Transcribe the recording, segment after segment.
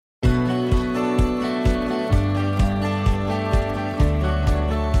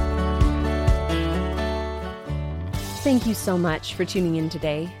Thank you so much for tuning in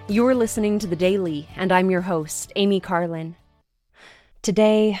today. You're listening to The Daily, and I'm your host, Amy Carlin.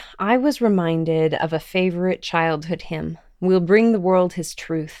 Today, I was reminded of a favorite childhood hymn, We'll Bring the World His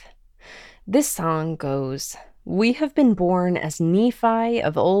Truth. This song goes, "We have been born as Nephi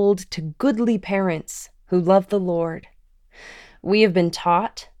of old to goodly parents who love the Lord. We have been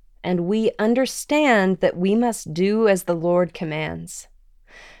taught, and we understand that we must do as the Lord commands.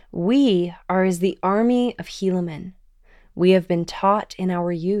 We are as the army of Helaman. We have been taught in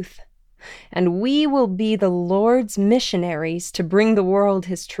our youth, and we will be the Lord's missionaries to bring the world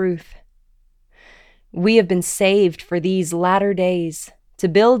his truth. We have been saved for these latter days, to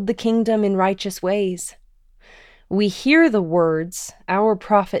build the kingdom in righteous ways. We hear the words our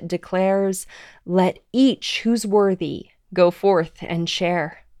prophet declares, let each who's worthy go forth and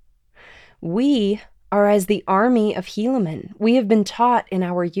share. We are as the army of Helaman. We have been taught in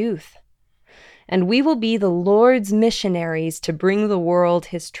our youth, and we will be the Lord's missionaries to bring the world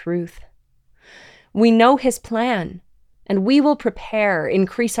his truth. We know his plan, and we will prepare,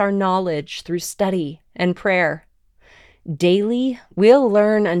 increase our knowledge through study and prayer. Daily, we'll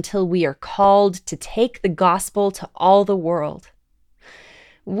learn until we are called to take the gospel to all the world.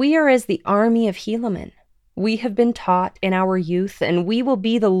 We are as the army of Helaman. We have been taught in our youth, and we will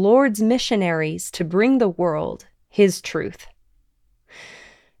be the Lord's missionaries to bring the world his truth."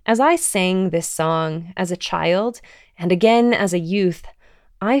 As I sang this song as a child and again as a youth,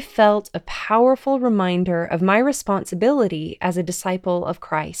 I felt a powerful reminder of my responsibility as a disciple of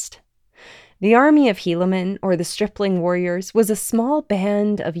Christ. The army of Helaman, or the stripling warriors, was a small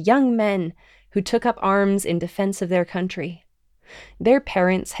band of young men who took up arms in defense of their country. Their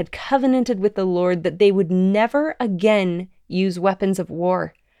parents had covenanted with the Lord that they would never again use weapons of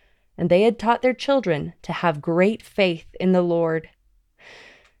war, and they had taught their children to have great faith in the Lord.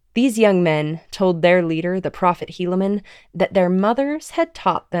 These young men told their leader, the prophet Helaman, that their mothers had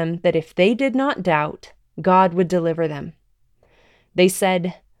taught them that if they did not doubt, God would deliver them. They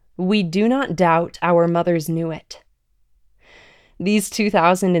said, "We do not doubt our mothers knew it." These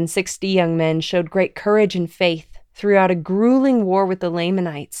 2,060 young men showed great courage and faith throughout a grueling war with the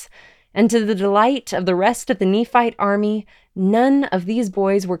Lamanites, and to the delight of the rest of the Nephite army, none of these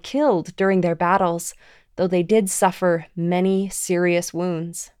boys were killed during their battles, though they did suffer many serious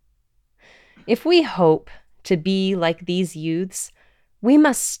wounds. If we hope to be like these youths, we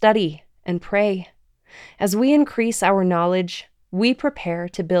must study and pray. As we increase our knowledge, we prepare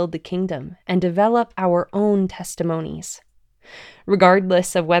to build the kingdom and develop our own testimonies.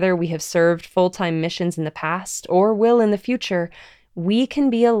 Regardless of whether we have served full-time missions in the past or will in the future, we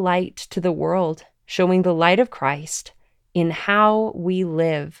can be a light to the world, showing the light of Christ in how we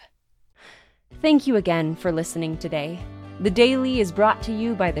live. Thank you again for listening today. The Daily is brought to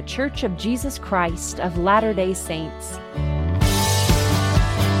you by the Church of Jesus Christ of Latter-day Saints.